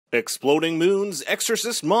Exploding moons,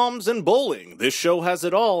 exorcist moms, and bowling. This show has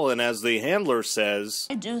it all, and as the handler says,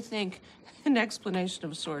 I do think an explanation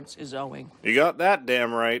of sorts is owing. You got that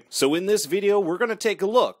damn right. So in this video, we're going to take a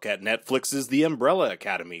look at Netflix's The Umbrella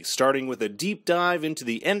Academy, starting with a deep dive into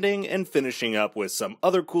the ending and finishing up with some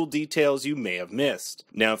other cool details you may have missed.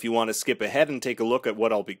 Now, if you want to skip ahead and take a look at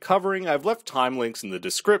what I'll be covering, I've left time links in the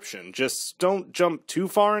description. Just don't jump too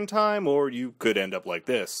far in time, or you could end up like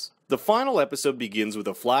this. The final episode begins with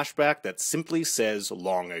a flashback that simply says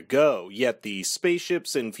long ago, yet the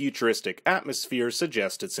spaceships and futuristic atmosphere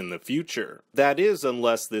suggest it's in the future. That is,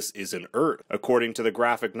 unless this isn't Earth. According to the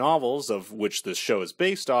graphic novels of which this show is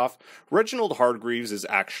based off, Reginald Hargreaves is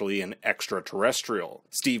actually an extraterrestrial.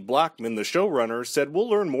 Steve Blackman, the showrunner, said we'll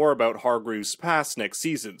learn more about Hargreaves' past next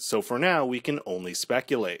season, so for now we can only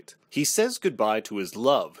speculate. He says goodbye to his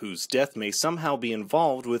love, whose death may somehow be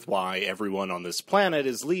involved with why everyone on this planet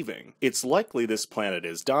is leaving. It's likely this planet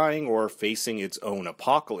is dying or facing its own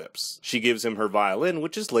apocalypse. She gives him her violin,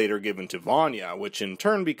 which is later given to Vanya, which in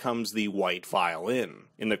turn becomes the White Violin.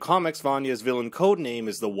 In the comics, Vanya's villain codename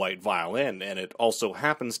is the White Violin, and it also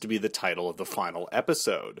happens to be the title of the final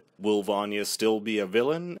episode. Will Vanya still be a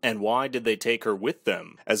villain? And why did they take her with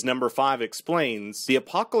them? As number 5 explains, the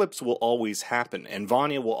apocalypse will always happen, and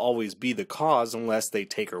Vanya will always be the cause unless they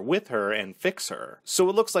take her with her and fix her. So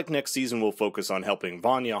it looks like next season will focus on helping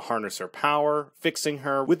Vanya harness her power, fixing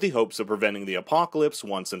her, with the hopes of preventing the apocalypse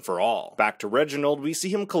once and for all. Back to Reginald, we see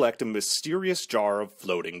him collect a mysterious jar of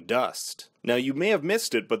floating dust. Now, you may have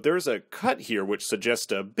missed it, but there's a cut here which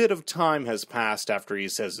suggests a bit of time has passed after he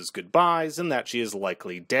says his goodbyes and that she is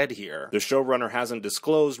likely dead here. The showrunner hasn't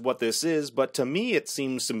disclosed what this is, but to me it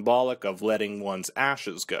seems symbolic of letting one's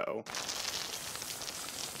ashes go.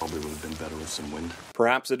 Probably would have been better with some wind.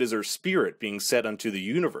 Perhaps it is her spirit being set unto the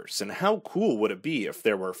universe, and how cool would it be if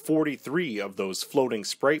there were 43 of those floating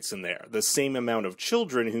sprites in there, the same amount of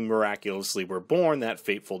children who miraculously were born that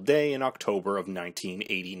fateful day in October of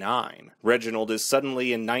 1989. Reginald is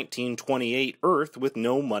suddenly in 1928 Earth with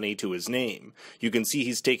no money to his name. You can see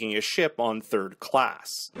he's taking a ship on 3rd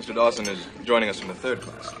class. Mr. Dawson is joining us from the 3rd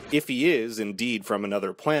class. If he is indeed from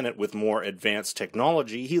another planet with more advanced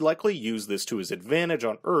technology, he likely used this to his advantage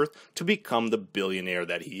on Earth to become the billionaire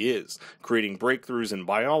that he is, creating breakthroughs in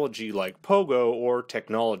biology like Pogo or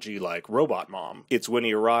technology like Robot Mom. It's when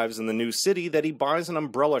he arrives in the new city that he buys an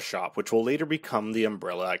umbrella shop, which will later become the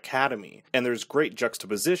Umbrella Academy. And there's great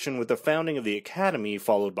juxtaposition with the founding of the Academy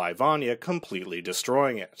followed by Vanya completely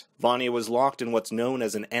destroying it. Vanya was locked in what's known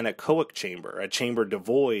as an anechoic chamber, a chamber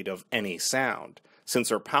devoid of any sound. Since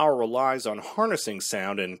her power relies on harnessing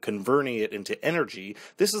sound and converting it into energy,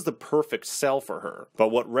 this is the perfect cell for her. But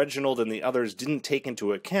what Reginald and the others didn't take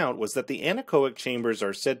into account was that the anechoic chambers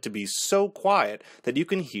are said to be so quiet that you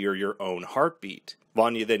can hear your own heartbeat.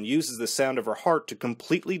 Vanya then uses the sound of her heart to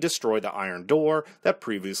completely destroy the iron door that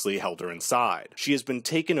previously held her inside. She has been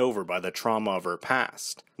taken over by the trauma of her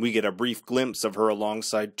past. We get a brief glimpse of her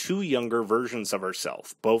alongside 2 younger versions of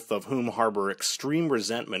herself, both of whom harbor extreme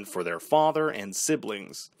resentment for their father and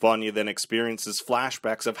siblings. Vanya then experiences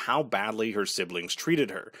flashbacks of how badly her siblings treated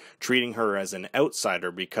her, treating her as an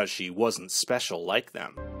outsider because she wasn't special like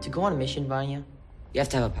them. To go on a mission, Vanya, you have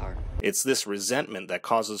to have a power. It's this resentment that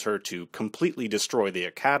causes her to completely destroy the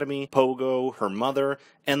Academy, Pogo, her mother,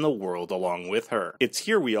 and the world along with her. It's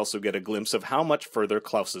here we also get a glimpse of how much further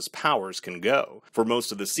Klaus's powers can go. For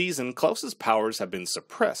most of the season, Klaus's powers have been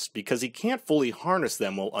suppressed because he can't fully harness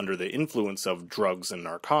them while under the influence of drugs and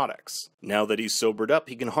narcotics. Now that he's sobered up,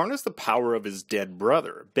 he can harness the power of his dead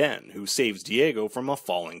brother, Ben, who saves Diego from a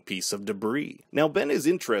falling piece of debris. Now, Ben is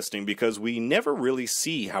interesting because we never really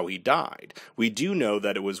see how he died. We do know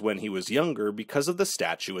that it was when he was younger because of the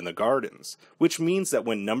statue in the gardens, which means that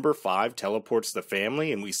when number 5 teleports the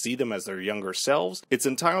family and we see them as their younger selves, it's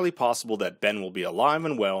entirely possible that Ben will be alive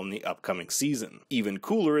and well in the upcoming season. Even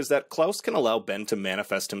cooler is that Klaus can allow Ben to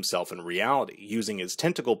manifest himself in reality, using his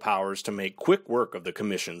tentacle powers to make quick work of the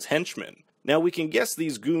Commission's henchmen. Now we can guess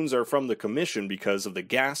these goons are from the Commission because of the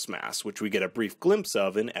gas mask, which we get a brief glimpse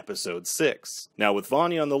of in episode 6. Now with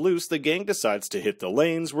Vanya on the loose, the gang decides to hit the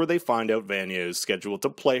lanes where they find out Vanya is scheduled to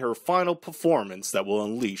play her final performance that will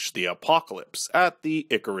unleash the apocalypse at the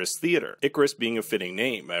Icarus Theater. Icarus being a fitting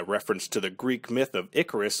name, a reference to the Greek myth of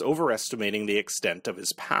Icarus overestimating the extent of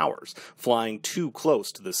his powers, flying too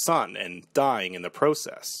close to the sun and dying in the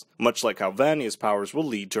process. Much like how Vanya's powers will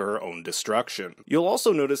lead to her own destruction. You'll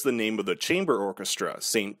also notice the name of the chamber orchestra,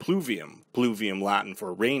 St. Pluvium, Pluvium Latin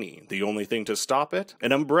for rainy, the only thing to stop it?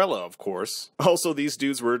 An umbrella, of course. Also, these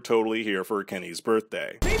dudes were totally here for Kenny's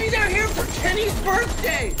birthday. Maybe they're here for Kenny's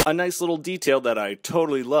birthday! A nice little detail that I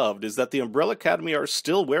totally loved is that the Umbrella Academy are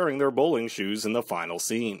still wearing their bowling shoes in the final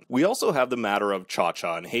scene. We also have the matter of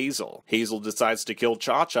Cha-Cha and Hazel. Hazel decides to kill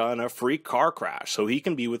Cha-Cha in a freak car crash so he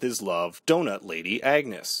can be with his love, Donut Lady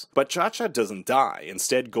Agnes. But Cha-Cha doesn't die,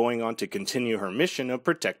 instead going on to continue her mission of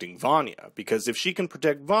protecting Vanya, because if she can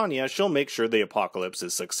protect Vanya, she'll make sure the apocalypse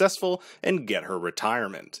is successful and get her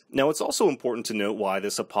retirement. Now, it's also important to note why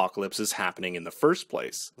this apocalypse is happening in the first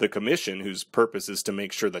place. The Commission, whose purpose is to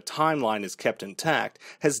make sure the timeline is kept intact,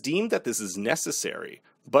 has deemed that this is necessary.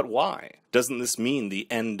 But why? Doesn't this mean the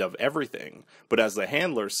end of everything? But as the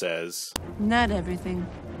handler says, Not everything.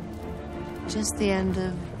 Just the end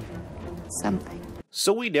of something.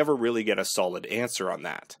 So we never really get a solid answer on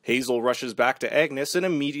that. Hazel rushes back to Agnes and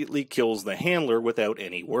immediately kills the handler without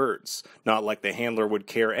any words. Not like the handler would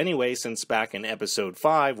care anyway, since back in episode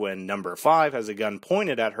 5, when number 5 has a gun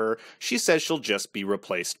pointed at her, she says she'll just be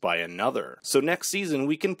replaced by another. So next season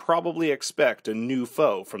we can probably expect a new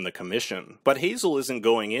foe from the Commission. But Hazel isn't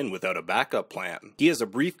going in without a backup plan. He has a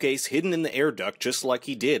briefcase hidden in the air duct just like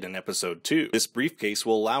he did in episode 2. This briefcase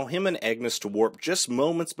will allow him and Agnes to warp just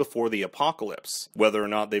moments before the apocalypse. Whether or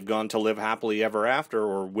not they've gone to live happily ever after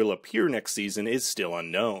or will appear next season is still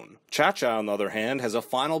unknown. Cha-Cha, on the other hand, has a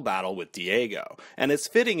final battle with Diego, and it's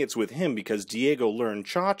fitting it's with him because Diego learned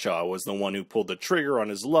Cha-Cha was the one who pulled the trigger on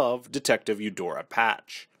his love, Detective Eudora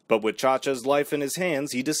Patch. But with Cha-Cha's life in his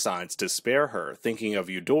hands, he decides to spare her, thinking of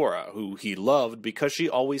Eudora, who he loved because she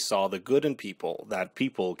always saw the good in people, that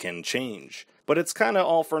people can change. But it's kinda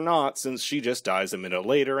all for naught since she just dies a minute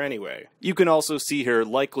later anyway. You can also see her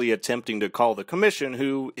likely attempting to call the Commission,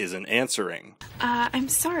 who isn't answering. I'm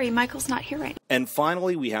sorry, Michael's not here right now. And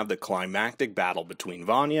finally, we have the climactic battle between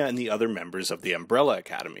Vanya and the other members of the Umbrella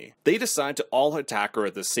Academy. They decide to all attack her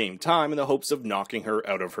at the same time in the hopes of knocking her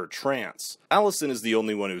out of her trance. Allison is the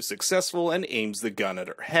only one who's successful and aims the gun at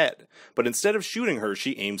her head, but instead of shooting her,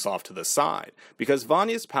 she aims off to the side. Because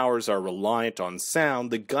Vanya's powers are reliant on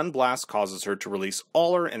sound, the gun blast causes her to release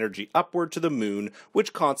all her energy upward to the moon,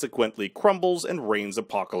 which consequently crumbles and rains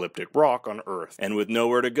apocalyptic rock on Earth. And with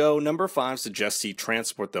nowhere to go, number 5 suggests he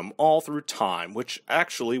transport them all through time, which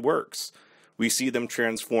actually works. We see them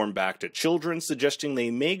transform back to children, suggesting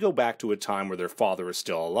they may go back to a time where their father is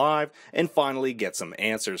still alive, and finally get some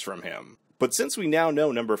answers from him. But since we now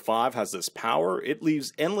know number 5 has this power, it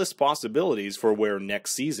leaves endless possibilities for where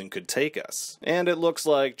next season could take us. And it looks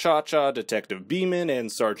like Cha-Cha, Detective Beeman,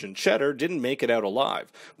 and Sergeant Cheddar didn't make it out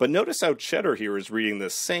alive. But notice how Cheddar here is reading the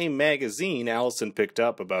same magazine Allison picked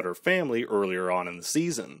up about her family earlier on in the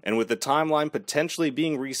season. And with the timeline potentially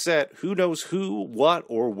being reset, who knows who, what,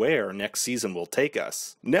 or where next season will take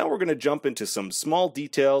us. Now we're going to jump into some small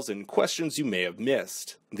details and questions you may have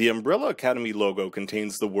missed. The Umbrella Academy logo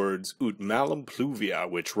contains the words Ut malum pluvia,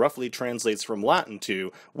 which roughly translates from Latin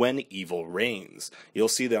to when evil reigns. You'll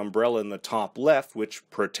see the umbrella in the top left, which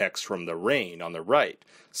protects from the rain, on the right,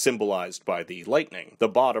 symbolized by the lightning. The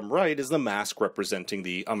bottom right is the mask representing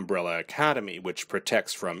the Umbrella Academy, which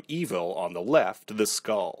protects from evil, on the left, the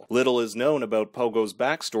skull. Little is known about Pogo's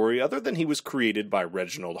backstory other than he was created by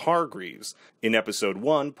Reginald Hargreaves. In episode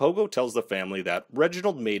 1, Pogo tells the family that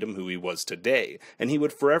Reginald made him who he was today, and he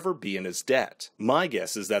would forever be in his debt. My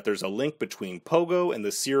guess is that there's a link between Pogo and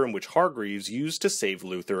the serum which Hargreaves used to save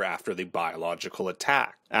Luther after the biological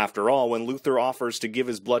attack. After all, when Luther offers to give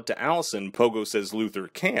his blood to Allison, Pogo says Luther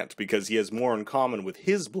can't because he has more in common with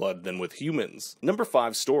his blood than with humans. Number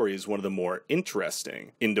 5's story is one of the more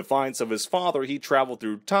interesting. In defiance of his father, he traveled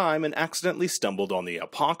through time and accidentally stumbled on the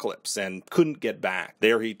apocalypse and couldn't get back.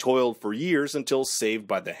 There he toiled for years until saved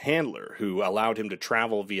by the handler, who allowed him to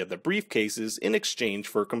travel via the briefcases in exchange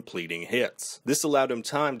for completing hits. This allowed him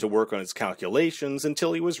time to work on his calculations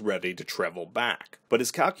until he was ready to travel back. But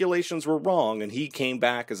his calculations were wrong and he came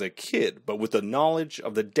back as a kid, but with the knowledge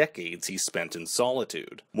of the decades he spent in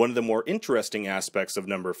solitude. One of the more interesting aspects of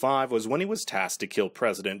number 5 was when he was tasked to kill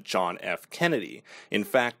President John F. Kennedy. In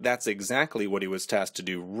fact, that's exactly what he was tasked to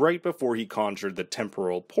do right before he conjured the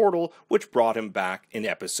temporal portal, which brought him back in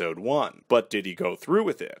episode 1. But did he go through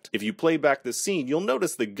with it? If you play back the scene, you'll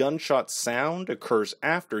notice the gunshot sound occurs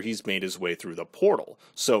after he's made his way through the portal.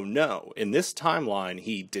 So no, in this timeline,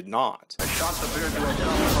 he did not. Shots appeared to have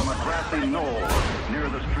come from a grassy knoll near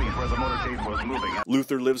the street where the motorcade was moving.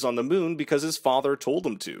 Luther lives on the moon because his father told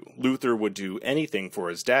him to. Luther would do anything for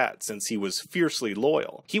his dad since he was fiercely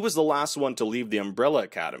loyal. He was the last one to leave the Umbrella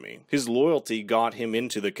Academy. His loyalty got him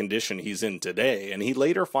into the condition he's in today, and he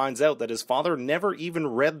later finds out that his father never even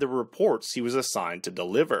read the reports he was assigned to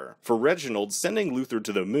deliver. For Reginald, sending Luther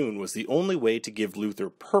to the moon was the only way to give Luther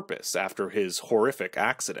purpose after his horrific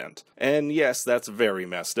accident. And yes, that's very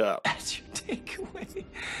messed up. That's your takeaway.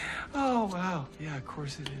 Oh, wow. Yeah, of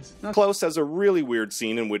course it is. Klaus has a really weird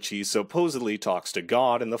scene in which he supposedly talks to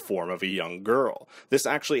God in the form of a young girl. This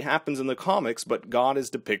actually happens in the comics, but God is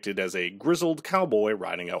depicted as a grizzled cowboy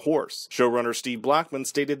riding a horse. Showrunner Steve Blackman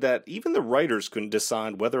stated that even the writers couldn't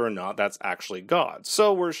decide whether or not that's actually God,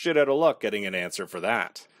 so we're shit out of luck getting an answer for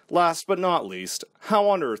that. Last but not least, how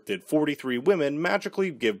on earth did 43 women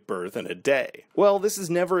magically give birth in a day? Well, this is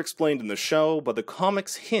never explained in the show, but the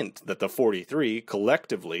comics hint that the 43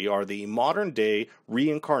 collectively are the modern-day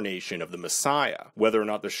reincarnation of the Messiah. Whether or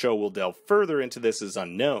not the show will delve further into this is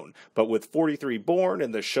unknown, but with 43 born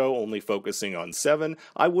and the show only focusing on 7,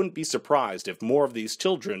 I wouldn't be surprised if more of these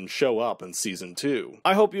children show up in Season 2.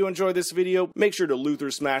 I hope you enjoyed this video. Make sure to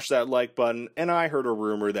Luther smash that like button, and I heard a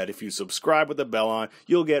rumor that if you subscribe with the bell on,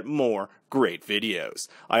 you'll get more great videos.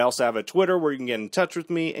 I also have a Twitter where you can get in touch with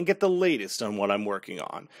me and get the latest on what I'm working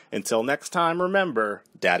on. Until next time, remember,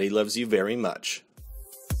 Daddy loves you very much.